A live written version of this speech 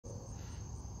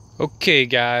Okay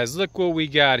guys, look what we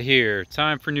got here.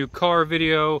 Time for new car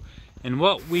video, and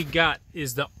what we got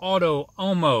is the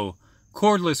Autoommo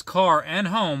Cordless Car and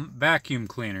Home Vacuum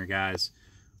Cleaner, guys.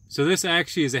 So this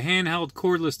actually is a handheld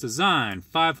cordless design,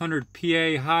 500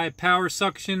 PA high power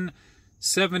suction,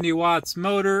 70 watts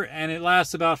motor, and it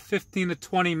lasts about 15 to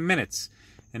 20 minutes.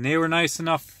 And they were nice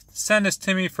enough to send this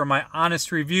to me for my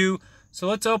honest review. So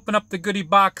let's open up the goodie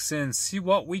box and see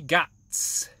what we got.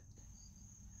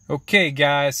 Okay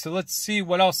guys, so let's see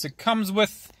what else it comes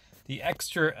with, the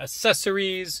extra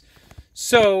accessories.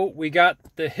 So we got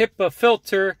the HEPA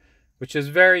filter, which is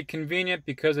very convenient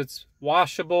because it's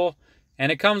washable,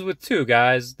 and it comes with two,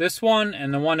 guys, this one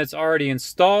and the one that's already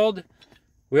installed.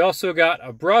 We also got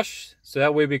a brush, so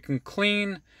that way we can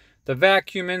clean the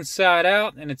vacuum inside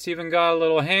out, and it's even got a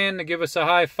little hand to give us a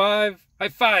high five. High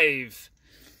five!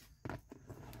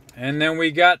 And then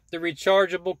we got the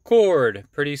rechargeable cord,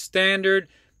 pretty standard.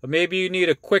 But maybe you need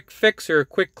a quick fix or a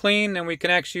quick clean, and we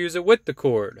can actually use it with the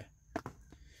cord.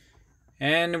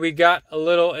 And we got a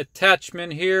little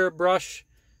attachment here, brush.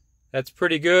 That's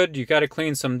pretty good. You got to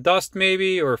clean some dust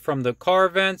maybe, or from the car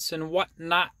vents and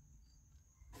whatnot.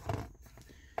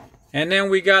 And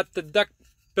then we got the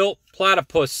duck-built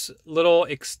platypus little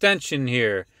extension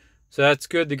here. So that's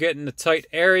good to get in the tight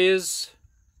areas.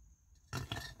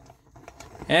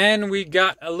 And we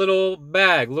got a little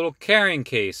bag, little carrying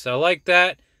case. I like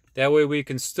that. That way we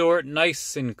can store it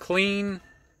nice and clean.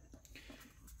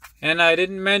 And I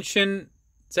didn't mention,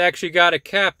 it's actually got a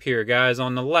cap here, guys,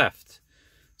 on the left.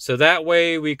 So that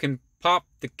way we can pop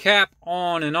the cap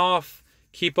on and off,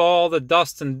 keep all the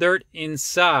dust and dirt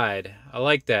inside. I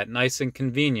like that, nice and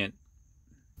convenient.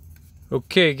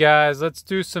 Okay guys, let's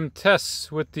do some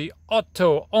tests with the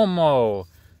Autoommo.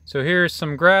 So here's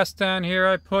some grass down here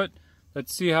I put.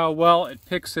 Let's see how well it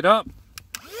picks it up.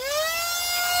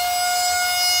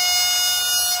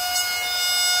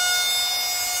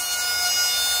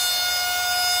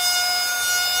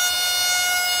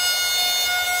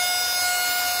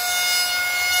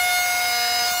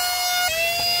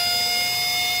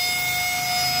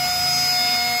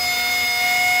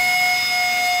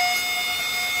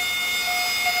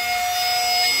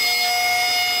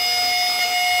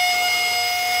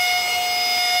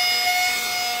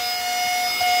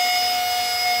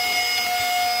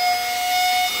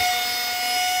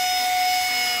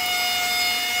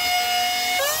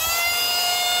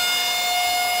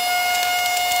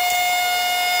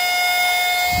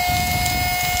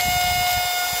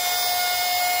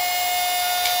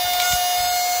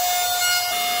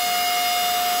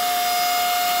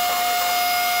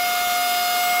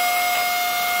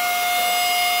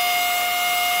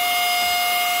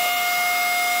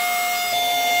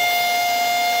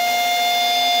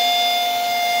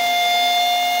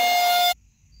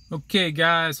 Okay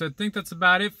guys, I think that's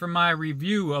about it for my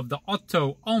review of the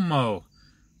Autoommo.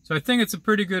 So I think it's a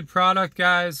pretty good product,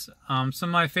 guys. Some of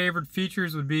my favorite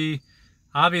features would be,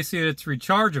 obviously, that it's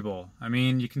rechargeable. I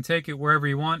mean, you can take it wherever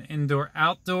you want, indoor,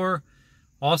 outdoor.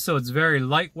 Also, it's very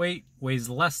lightweight, weighs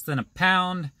less than a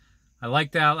pound. I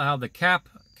like that how the cap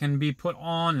can be put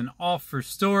on and off for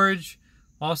storage.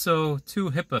 Also,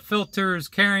 2 HEPA filters,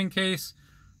 carrying case.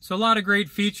 So a lot of great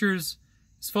features.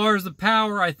 As far as the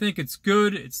power, I think it's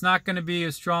good. It's not going to be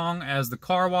as strong as the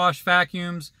car wash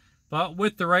vacuums, but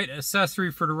with the right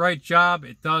accessory for the right job,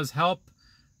 it does help.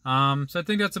 So I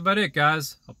think that's about it,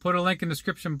 guys. I'll put a link in the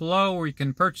description below where you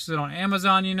can purchase it on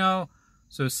Amazon, you know.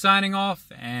 So signing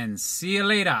off, and see you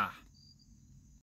later.